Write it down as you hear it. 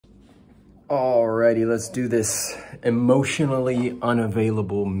Alrighty, let's do this. Emotionally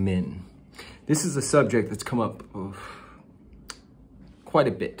unavailable men. This is a subject that's come up quite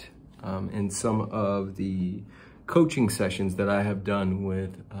a bit in some of the coaching sessions that I have done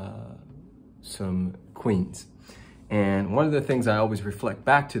with some queens. And one of the things I always reflect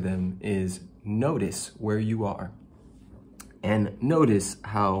back to them is notice where you are and notice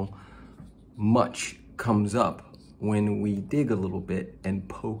how much comes up when we dig a little bit and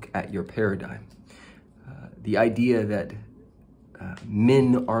poke at your paradigm. The idea that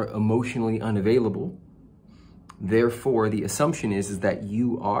men are emotionally unavailable, therefore the assumption is that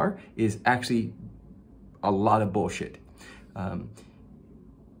you are, is actually a lot of bullshit.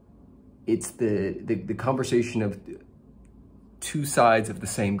 It's the conversation of two sides of the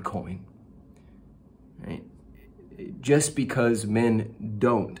same coin, right? Just because men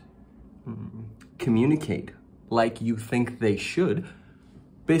don't communicate like you think they should,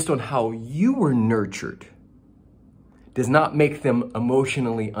 based on how you were nurtured, does not make them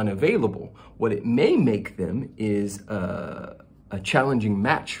emotionally unavailable. What it may make them is a challenging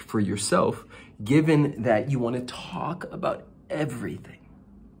match for yourself, given that you want to talk about everything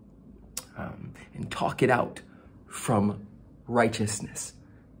and talk it out from righteousness.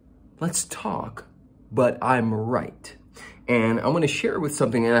 Let's talk, but I'm right. And I'm going to share with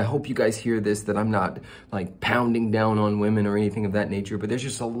something, and I hope you guys hear this, that I'm not like pounding down on women or anything of that nature, but there's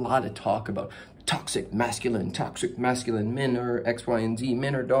just a lot of talk about toxic masculine, men are X, Y, and Z,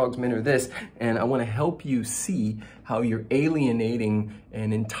 men are dogs, men are this. And I want to help you see how you're alienating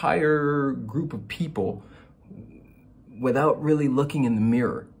an entire group of people without really looking in the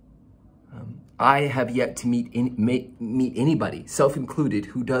mirror. I have yet to meet anybody, self-included,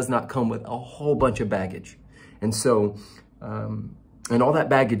 who does not come with a whole bunch of baggage. And so, and all that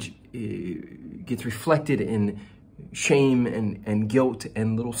baggage gets reflected in shame and guilt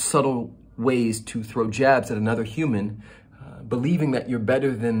and little subtle ways to throw jabs at another human, believing that you're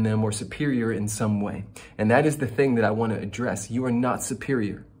better than them or superior in some way. And that is the thing that I want to address. You are not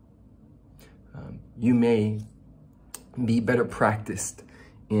superior. You may be better practiced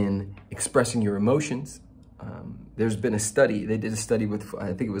in expressing your emotions. There's been a study, they did a study with,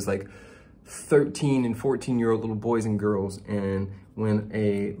 I think it was like 13 and 14-year-old little boys and girls, and when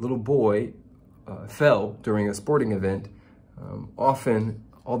a little boy fell during a sporting event, often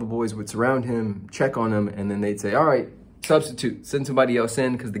all the boys would surround him, check on him, and then they'd say, all right, substitute, send somebody else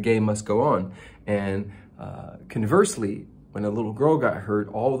in because the game must go on. And conversely, when a little girl got hurt,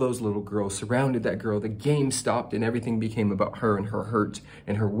 all those little girls surrounded that girl, the game stopped, and everything became about her and her hurt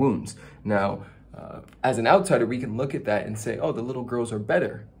and her wounds. Now, as an outsider, we can look at that and say, oh, the little girls are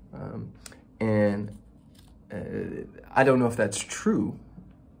better. And I don't know if that's true.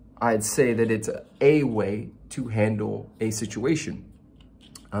 I'd say that it's a way to handle a situation.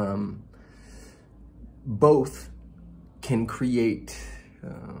 Both can create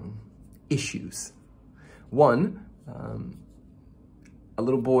issues. One, a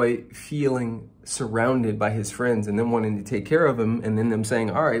little boy feeling surrounded by his friends and then wanting to take care of him, and then them saying,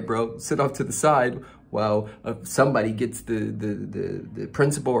 all right, bro, sit off to the side while somebody gets the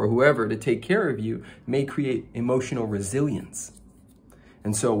principal or whoever to take care of you, may create emotional resilience.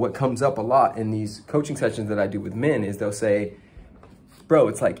 And so what comes up a lot in these coaching sessions that I do with men is they'll say, bro,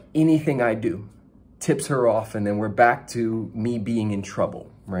 it's like anything I do tips her off, and then we're back to me being in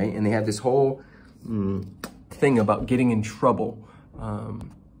trouble, right? And they have this whole thing about getting in trouble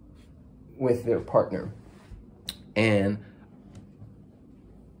with their partner. And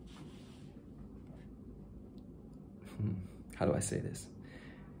how do I say this?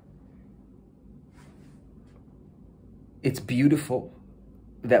 It's beautiful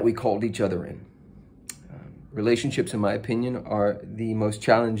that we called each other in. Relationships, in my opinion, are the most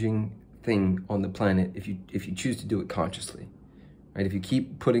challenging thing on the planet if you choose to do it consciously, right? If you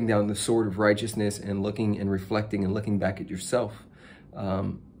keep putting down the sword of righteousness and looking and reflecting and looking back at yourself,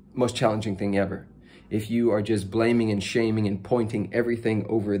 most challenging thing ever. If you are just blaming and shaming and pointing everything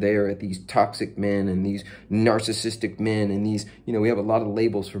over there at these toxic men and these narcissistic men and these, you know, we have a lot of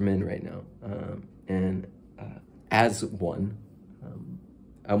labels for men right now. As one,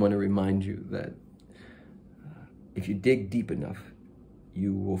 I want to remind you that if you dig deep enough,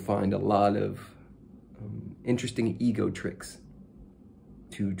 you will find a lot of interesting ego tricks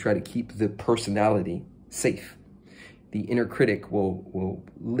to try to keep the personality safe. The inner critic will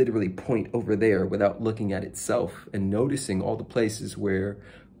literally point over there without looking at itself and noticing all the places where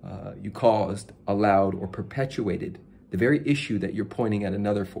you caused, allowed, or perpetuated the very issue that you're pointing at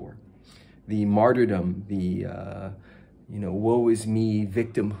another for. The martyrdom, the woe is me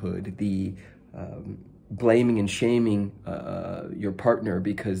victimhood, the blaming and shaming your partner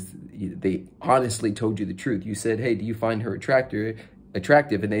because They honestly told you the truth. You said, hey, do you find her attractive?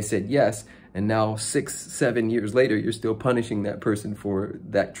 And they said yes. And now 6, 7 years later, you're still punishing that person for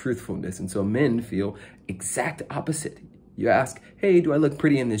that truthfulness. And so men feel exact opposite. You ask, hey, do I look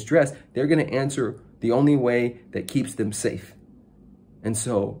pretty in this dress? They're going to answer the only way that keeps them safe. And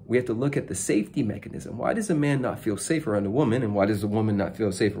so we have to look at the safety mechanism. Why does a man not feel safe around a woman? And why does a woman not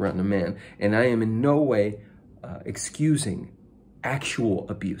feel safe around a man? And I am in no way excusing actual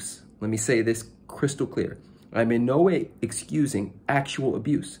abuse. Let me say this crystal clear. I'm in no way excusing actual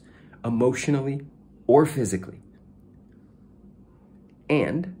abuse, emotionally or physically.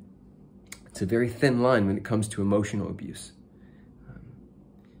 And it's a very thin line when it comes to emotional abuse.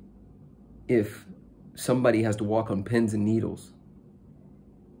 If somebody has to walk on pins and needles,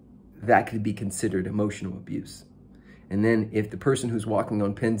 that could be considered emotional abuse. And then if the person who's walking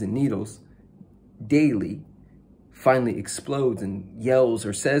on pins and needles daily finally explodes and yells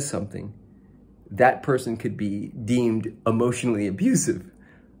or says something, that person could be deemed emotionally abusive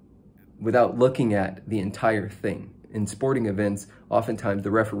without looking at the entire thing. In sporting events, oftentimes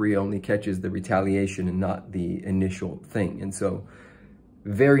the referee only catches the retaliation and not the initial thing. And so,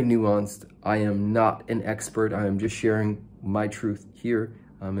 very nuanced. I am not an expert. I am just sharing my truth here,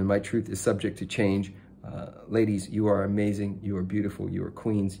 and my truth is subject to change. Ladies, you are amazing. You are beautiful. You are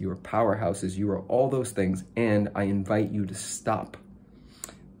queens. You are powerhouses. You are all those things. And I invite you to stop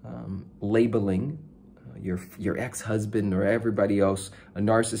labeling your ex-husband or everybody else a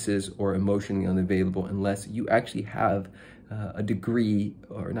narcissist or emotionally unavailable unless you actually have a degree,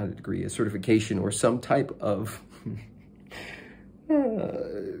 or not a degree, a certification or some type of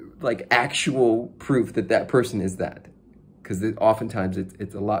like actual proof that that person is that. Because oftentimes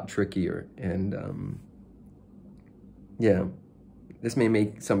it's a lot trickier. And yeah, this may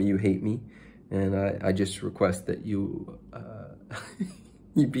make some of you hate me. And I just request that you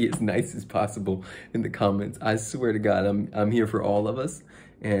you be as nice as possible in the comments. I swear to God, I'm here for all of us.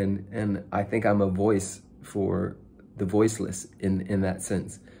 And I think I'm a voice for the voiceless in that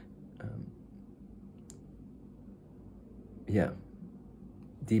sense. Yeah.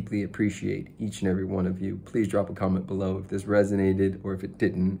 Deeply appreciate each and every one of you. Please drop a comment below if this resonated or if it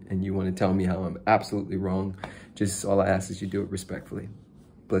didn't and you want to tell me how I'm absolutely wrong. Just all I ask is you do it respectfully.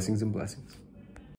 Blessings and blessings.